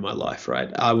point in my life, right?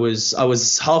 I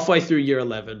was halfway through year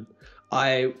 11.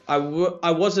 I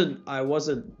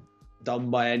wasn't dumb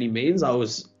by any means.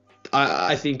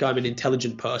 I think I'm an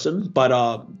intelligent person,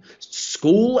 but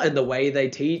school and the way they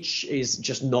teach is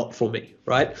just not for me,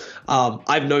 right?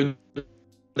 I've known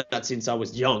that since I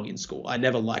was young in school. I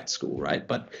never liked school, right?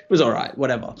 But it was all right,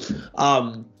 whatever.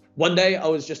 One day I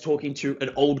was just talking to an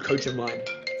old coach of mine.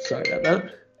 Sorry about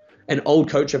that. An old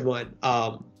coach of mine,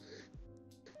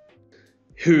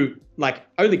 who, like,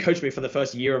 only coached me for the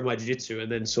first year of my jiu-jitsu,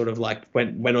 and then sort of, like,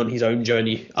 went on his own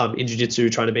journey in jiu-jitsu,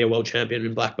 trying to be a world champion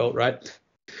in black belt, right?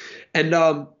 And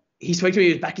he spoke to me.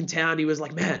 He was back in town. He was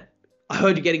like, "Man, I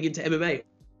heard you're getting into MMA.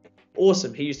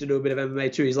 Awesome." He used to do a bit of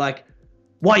MMA too. He's like,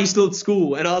 "Why are you still at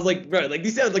school?" And I was like, bro, like,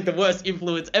 this sounds like the worst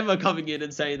influence ever coming in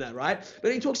and saying that, right?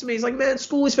 But he talks to me. He's like, "Man,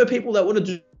 school is for people that want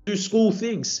to do school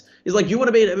things. He's like, you want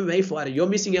to be an MMA fighter, you're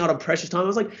missing out on precious time. I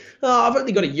was like, oh, I've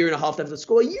only got a year and a half left of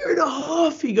school. A year and a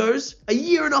half, he goes. A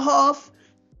year and a half?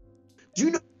 Do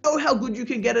you know how good you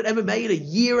can get at MMA in a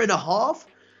year and a half?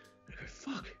 I go,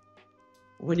 fuck.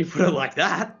 When you put it like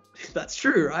that, that's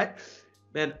true, right?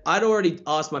 Man, I'd already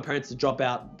asked my parents to drop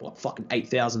out, fucking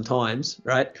 8,000 times,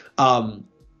 right?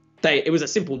 It was a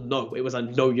simple no. It was a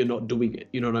no, you're not doing it.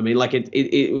 You know what I mean? Like it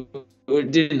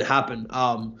didn't happen.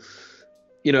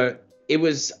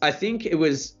 I think it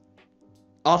was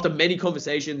after many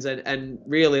conversations and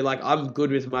really, like, I'm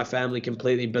good with my family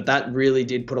completely, but that really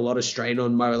did put a lot of strain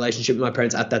on my relationship with my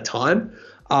parents at that time,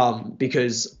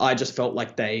 because I just felt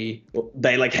like they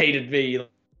like hated me.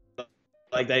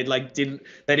 Like they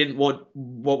didn't want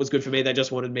what was good for me. They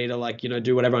just wanted me to, like,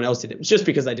 do what everyone else did. It was just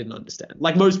because they didn't understand.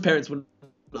 Like most parents wouldn't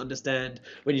understand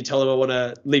when you tell them I want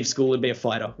to leave school and be a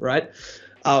fighter, right?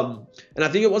 And I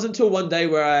think it wasn't until one day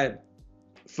where I,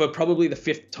 for probably the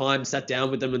 5th time, sat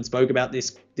down with them and spoke about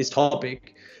this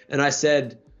topic, and I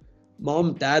said,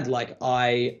 Mom, Dad, like,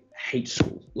 I hate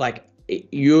school. Like,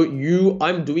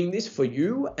 I'm doing this for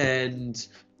you, and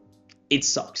it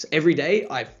sucks. Every day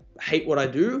I hate what I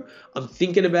do. I'm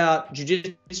thinking about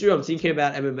jiu-jitsu, I'm thinking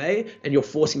about MMA, and you're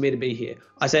forcing me to be here.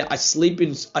 I say I sleep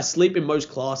in most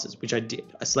classes, which I did.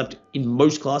 I slept in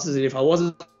most classes, and if I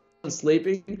wasn't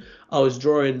sleeping, I was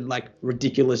drawing like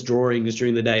ridiculous drawings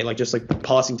during the day, like just like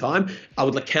passing time. I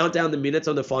would like count down the minutes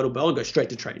on the final bell and go straight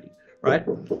to training, right?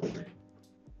 Give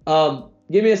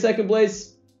me a second,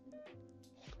 please.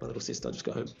 My little sister just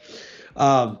got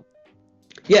home.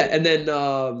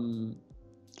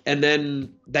 And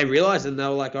then they realized, and they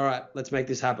were like, all right, let's make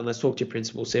this happen. Let's talk to your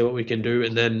principal, see what we can do.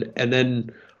 And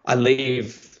then I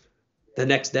leave. The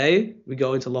next day, we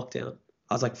go into lockdown.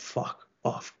 I was like, fuck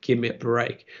off, give me a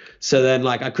break. So then,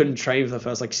 like, I couldn't train for the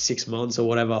first like 6 months or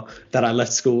whatever that I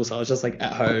left school. So I was just like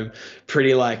at home,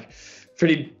 pretty, I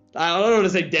don't want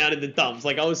to say down in the dumps.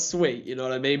 Like, I was sweet, you know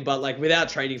what I mean? But like, without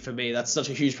training, for me, that's such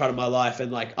a huge part of my life.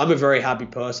 And like, I'm a very happy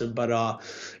person, but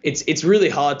it's really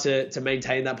hard to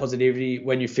maintain that positivity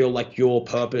when you feel like your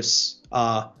purpose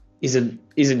isn't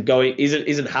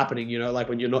happening, like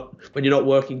when you're not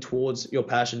working towards your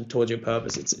passion, towards your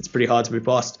purpose. It's pretty hard to move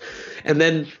past. And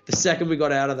then the second we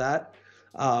got out of that,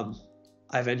 I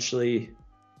eventually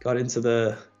got into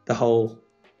the whole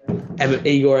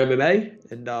Igor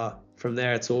MMA, and from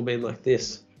there it's all been like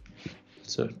this.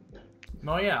 So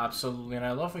no, yeah, absolutely. And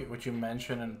I love what you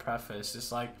mentioned in preface.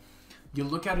 It's like, you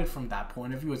look at it from that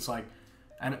point of view, it's like,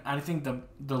 and I think the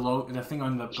thing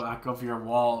on the back of your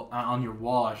wall, on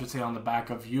the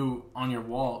back of you on your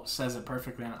wall says it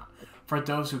perfectly. And for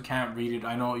those who can't read it,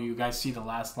 I know you guys see the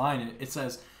last line. It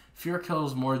says, "Fear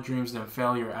kills more dreams than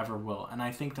failure ever will." And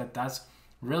I think that's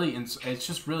really, it's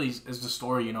just really is the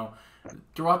story,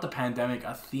 throughout the pandemic,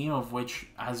 a theme of which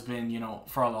has been,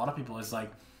 for a lot of people, is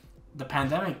like, the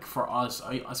pandemic for us,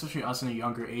 especially us in a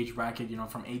younger age bracket,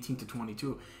 from 18 to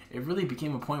 22, it really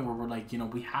became a point where we're like,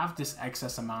 we have this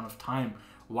excess amount of time.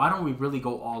 Why don't we really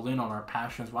go all in on our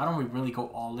passions? Why don't we really go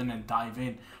all in and dive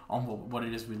in on what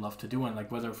it is we love to do? And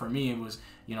like, whether for me it was,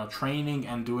 training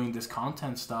and doing this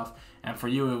content stuff, and for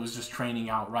you it was just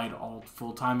training outright all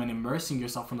full time and immersing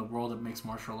yourself in the world of mixed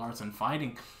martial arts and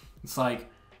fighting. It's like,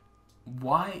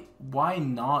 why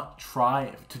not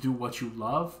try to do what you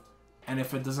love? And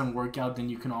if it doesn't work out, then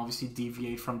you can obviously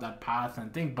deviate from that path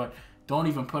and think. But don't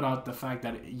even put out the fact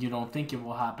that you don't think it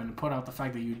will happen. Put out the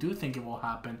fact that you do think it will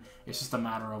happen. It's just a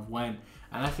matter of when.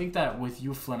 And I think that with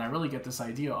you, Flynn, I really get this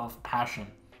idea of passion.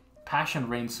 Passion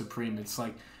reigns supreme. It's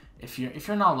like, if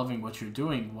you're not loving what you're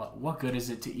doing, what good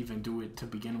is it to even do it to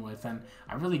begin with? And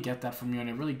I really get that from you, and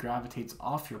it really gravitates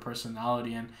off your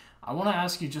personality. And I want to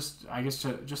ask you, just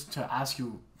to ask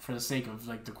you for the sake of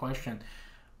like the question.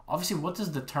 Obviously, what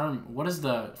does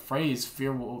the phrase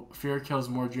fear kills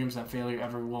more dreams than failure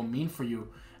ever will mean for you?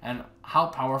 And how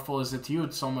powerful is it to you?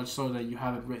 It's so much so that you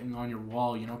have it written on your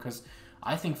wall, because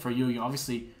I think for you,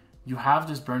 you have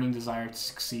this burning desire to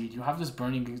succeed. You have this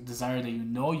burning desire that you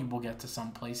will get to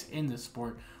some place in this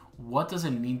sport. What does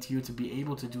it mean to you to be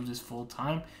able to do this full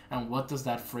time? And what does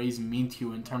that phrase mean to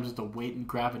you in terms of the weight and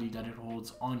gravity that it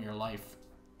holds on your life?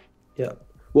 Yeah.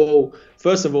 Well,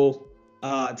 first of all,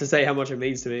 to say how much it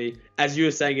means to me, as you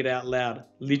were saying it out loud,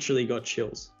 literally got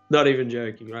chills. Not even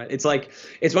joking, right? It's like,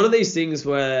 it's one of these things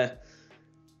where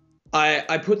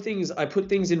I put things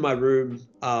in my room,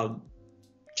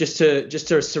 just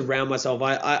to surround myself.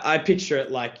 I picture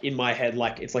it like in my head,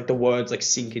 like it's like the words like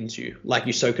sink into you, like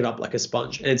you soak it up like a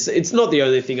sponge. And it's not the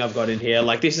only thing I've got in here.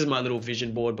 Like this is my little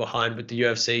vision board behind with the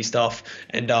UFC stuff,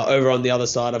 and over on the other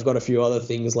side I've got a few other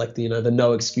things like the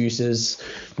no excuses,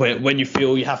 when you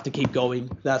feel you have to keep going,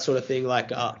 that sort of thing.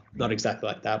 Like not exactly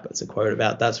like that, but it's a quote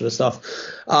about that sort of stuff.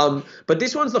 But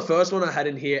this one's the first one I had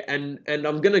in here, and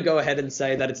I'm gonna go ahead and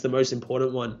say that it's the most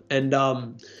important one. And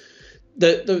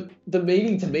the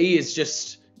meaning to me is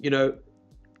just,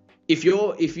 if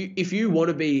you want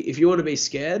to be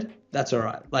scared, that's all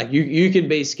right. Like you can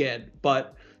be scared,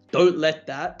 but don't let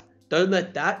that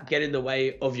get in the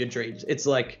way of your dreams. It's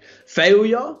like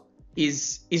failure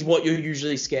is what you're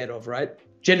usually scared of, right?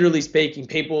 Generally speaking,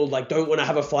 people like don't want to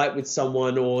have a fight with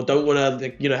someone, or don't want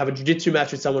to have a jiu-jitsu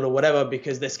match with someone or whatever,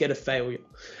 because they're scared of failure.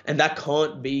 And that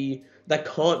can't be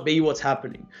what's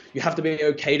happening. You have to be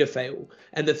okay to fail.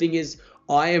 And the thing is,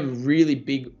 I am really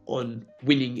big on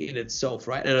winning in itself,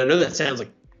 right? And I know that sounds like,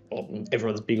 oh,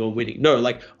 everyone's big on winning. No,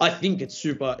 like I think it's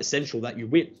super essential that you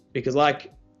win, because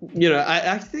like,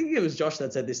 I think it was Josh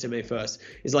that said this to me first,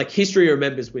 is like history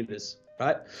remembers winners,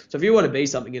 right? So if you want to be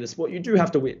something in a sport, you do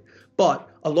have to win. But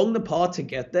along the path to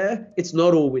get there, it's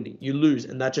not all winning. You lose,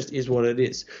 and that just is what it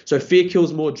is. So fear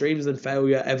kills more dreams than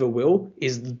failure ever will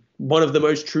is one of the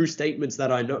most true statements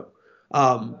that I know.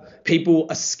 People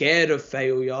are scared of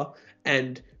failure,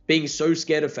 and being so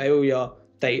scared of failure,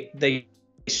 they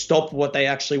stop what they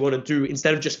actually want to do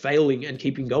instead of just failing and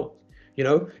keeping going.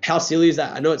 How silly is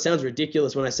that? I know it sounds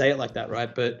ridiculous when I say it like that,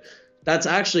 right? But that's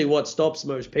actually what stops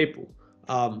most people.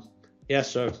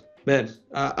 So man,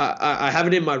 I have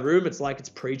it in my room. It's like it's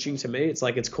preaching to me. It's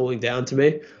like it's calling down to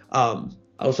me. I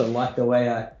also like the way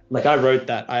I wrote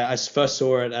that. I first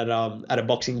saw it at a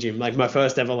boxing gym, like my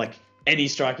first ever like any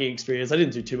striking experience. I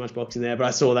didn't do too much boxing there, but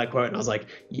I saw that quote and I was like,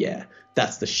 yeah,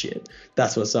 that's the shit.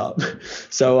 That's what's up.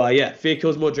 So fear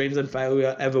kills more dreams than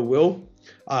failure ever will.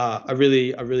 I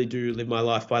really do live my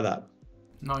life by that.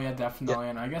 No, yeah, definitely. Yeah.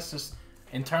 And I guess just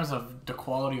in terms of the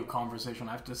quality of conversation,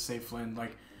 I have to say, Flynn,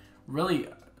 like really,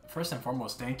 first and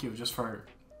foremost, thank you just for,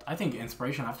 I think,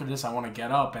 inspiration. After this, I want to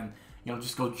get up and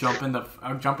just go jump in the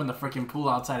freaking pool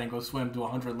outside and go swim, do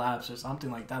 100 laps or something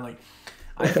like that. Like,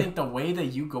 I think the way that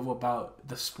you go about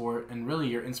the sport and really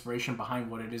your inspiration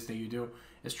behind what it is that you do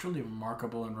is truly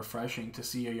remarkable and refreshing to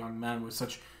see a young man with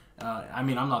such. I'm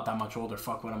not that much older.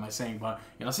 Fuck, what am I saying? But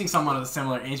seeing someone of a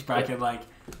similar age bracket, like,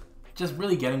 just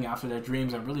really getting after their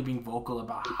dreams and really being vocal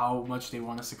about how much they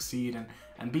want to succeed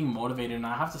and being motivated. And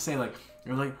I have to say, like,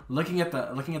 you're like looking at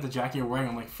the jacket you're wearing.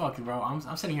 I'm like, fuck, bro.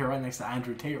 I'm sitting here right next to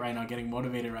Andrew Tate right now, getting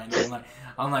motivated right now.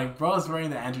 I'm like, bro's wearing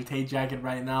the Andrew Tate jacket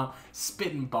right now,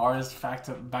 spitting bars back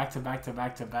to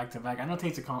back. I know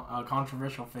Tate's a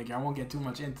controversial figure. I won't get too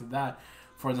much into that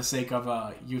for the sake of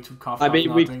YouTube coffee. I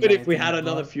mean, we could if we had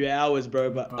another few hours,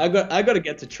 bro. But I got to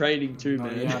get to training too,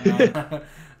 man. Yeah, man.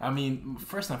 I mean,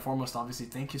 first and foremost, obviously,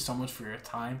 thank you so much for your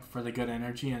time, for the good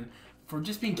energy, and for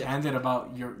just being candid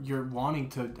about your wanting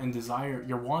to and desire,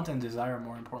 your want and desire,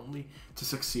 more importantly, to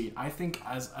succeed. I think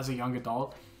as a young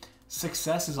adult,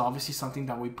 success is obviously something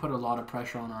that we put a lot of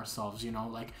pressure on ourselves.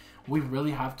 Like we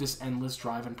really have this endless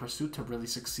drive and pursuit to really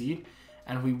succeed,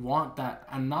 and we want that,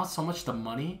 and not so much the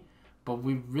money, but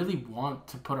we really want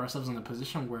to put ourselves in a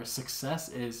position where success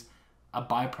is a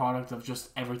byproduct of just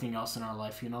everything else in our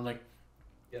life.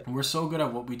 We're so good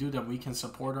at what we do that we can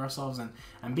support ourselves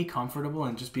and be comfortable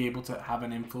and just be able to have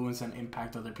an influence and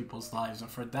impact other people's lives.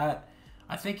 And for that,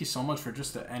 I thank you so much for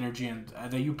just the energy and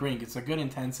that you bring. It's a good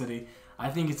intensity. I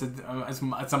think it's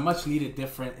a much needed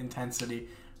different intensity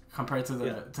compared to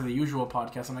the usual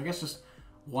podcast. And I guess just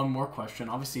one more question.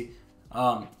 Obviously,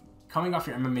 coming off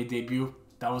your MMA debut,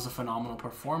 that was a phenomenal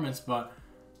performance. But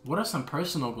what are some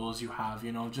personal goals you have?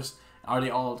 Just are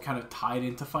they all kind of tied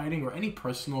into fighting, or any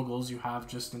personal goals you have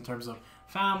just in terms of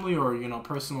family or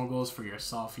personal goals for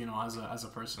yourself, as a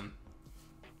person?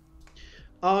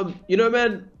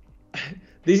 Man,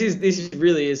 this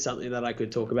really is something that I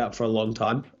could talk about for a long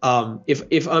time.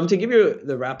 If I'm to give you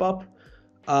the wrap up,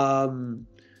 I don't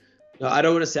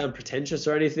want to sound pretentious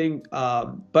or anything,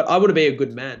 but I want to be a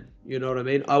good man. You know what I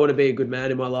mean? I want to be a good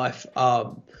man in my life.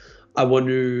 I want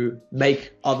to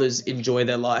make others enjoy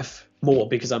their life more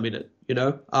because I'm in it.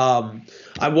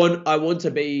 I want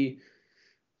to be,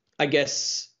 I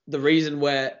guess, the reason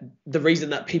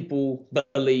that people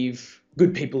believe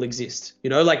good people exist.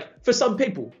 Like for some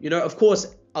people, of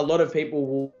course, a lot of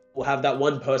people will have that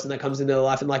one person that comes into their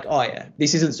life and like, oh yeah,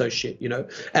 this isn't so shit,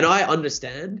 And I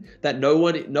understand that no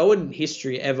one in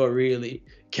history ever really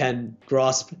can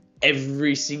grasp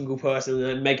every single person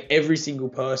and make every single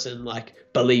person like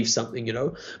believe something, you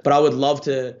know. But I would love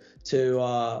to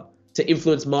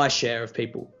influence my share of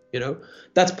people, you know.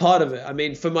 That's part of it. I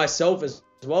mean, for myself as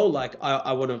well, like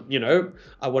I want to, you know,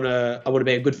 I want to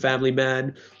be a good family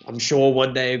man. I'm sure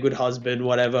one day a good husband,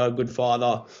 whatever, a good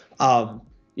father.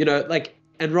 You know, like,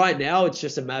 and right now it's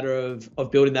just a matter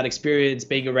of building that experience,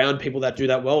 being around people that do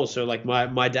that well. So like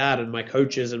my dad and my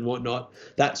coaches and whatnot,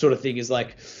 that sort of thing is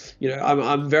like, you know,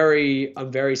 I'm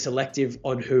very selective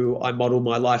on who I model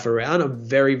my life around. I'm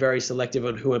very, very selective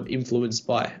on who I'm influenced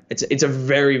by. It's a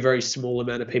very, very small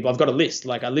amount of people. I've got a list.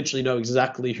 Like I literally know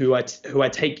exactly who I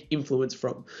take influence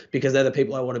from, because they're the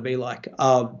people I want to be like.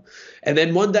 And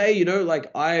then one day, you know, like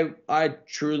I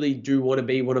truly do want to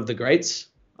be one of the greats.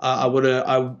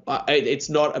 It's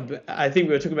not, I think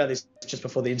we were talking about this just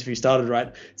before the interview started,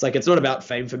 right? It's like, it's not about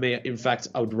fame for me. In fact,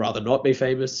 I would rather not be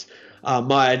famous.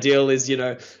 My ideal is, you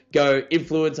know, go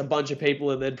influence a bunch of people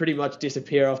and then pretty much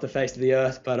disappear off the face of the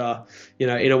earth. But, you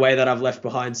know, in a way that I've left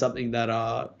behind something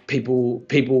that people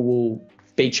will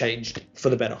be changed for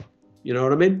the better. You know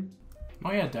what I mean?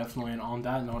 Oh yeah, definitely. And on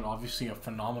that note, obviously a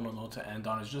phenomenal note to end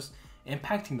on is just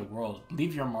impacting the world.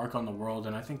 Leave your mark on the world.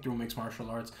 And I think through mixed martial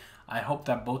arts, I hope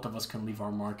that both of us can leave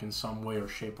our mark in some way or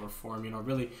shape or form. You know,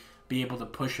 really be able to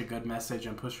push a good message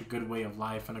and push a good way of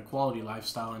life and a quality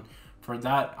lifestyle. And for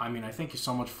that, I mean, I thank you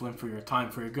so much, Flynn, for your time,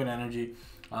 for your good energy.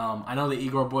 I know the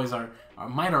Igor boys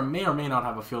may or may not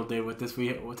have a field day with this.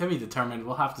 To be determined.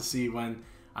 We'll have to see when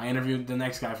I interview the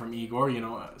next guy from Igor, you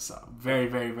know, so very,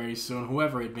 very, very soon,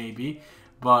 whoever it may be.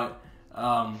 But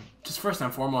just first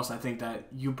and foremost, I think that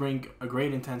you bring a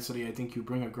great intensity. I think you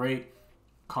bring a great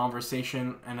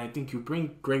conversation, and I think you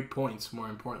bring great points, more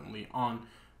importantly, on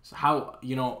how,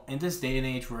 you know, in this day and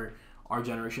age where our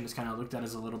generation is kind of looked at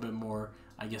as a little bit more,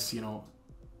 I guess, you know,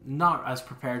 not as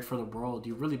prepared for the world,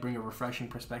 you really bring a refreshing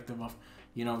perspective of,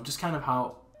 you know, just kind of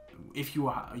how if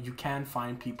you can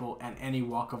find people at any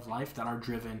walk of life that are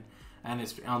driven and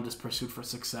is on this pursuit for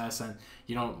success. And,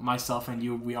 you know, myself and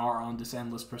you, we are on this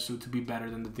endless pursuit to be better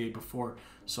than the day before.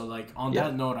 So like on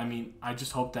that note, I mean, I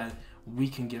just hope that we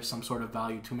can give some sort of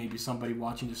value to maybe somebody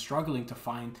watching this struggling to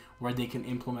find where they can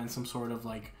implement some sort of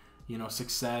like, you know,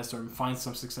 success, or find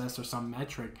some success or some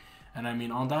metric. And I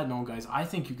mean, on that note, guys, I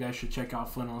think you guys should check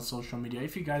out Flynn on social media.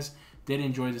 If you guys did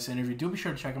enjoy this interview, do be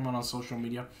sure to check him out on social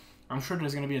media. I'm sure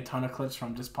there's going to be a ton of clips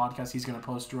from this podcast he's going to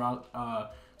post throughout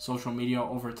social media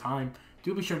over time.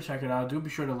 Do be sure to check it out. Do be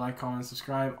sure to like, comment,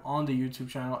 subscribe on the YouTube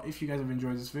channel. If you guys have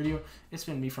enjoyed this video, it's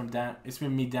been me,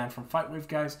 Dan from FightWave,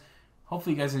 guys.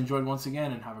 Hopefully you guys enjoyed once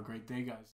again, and have a great day, guys.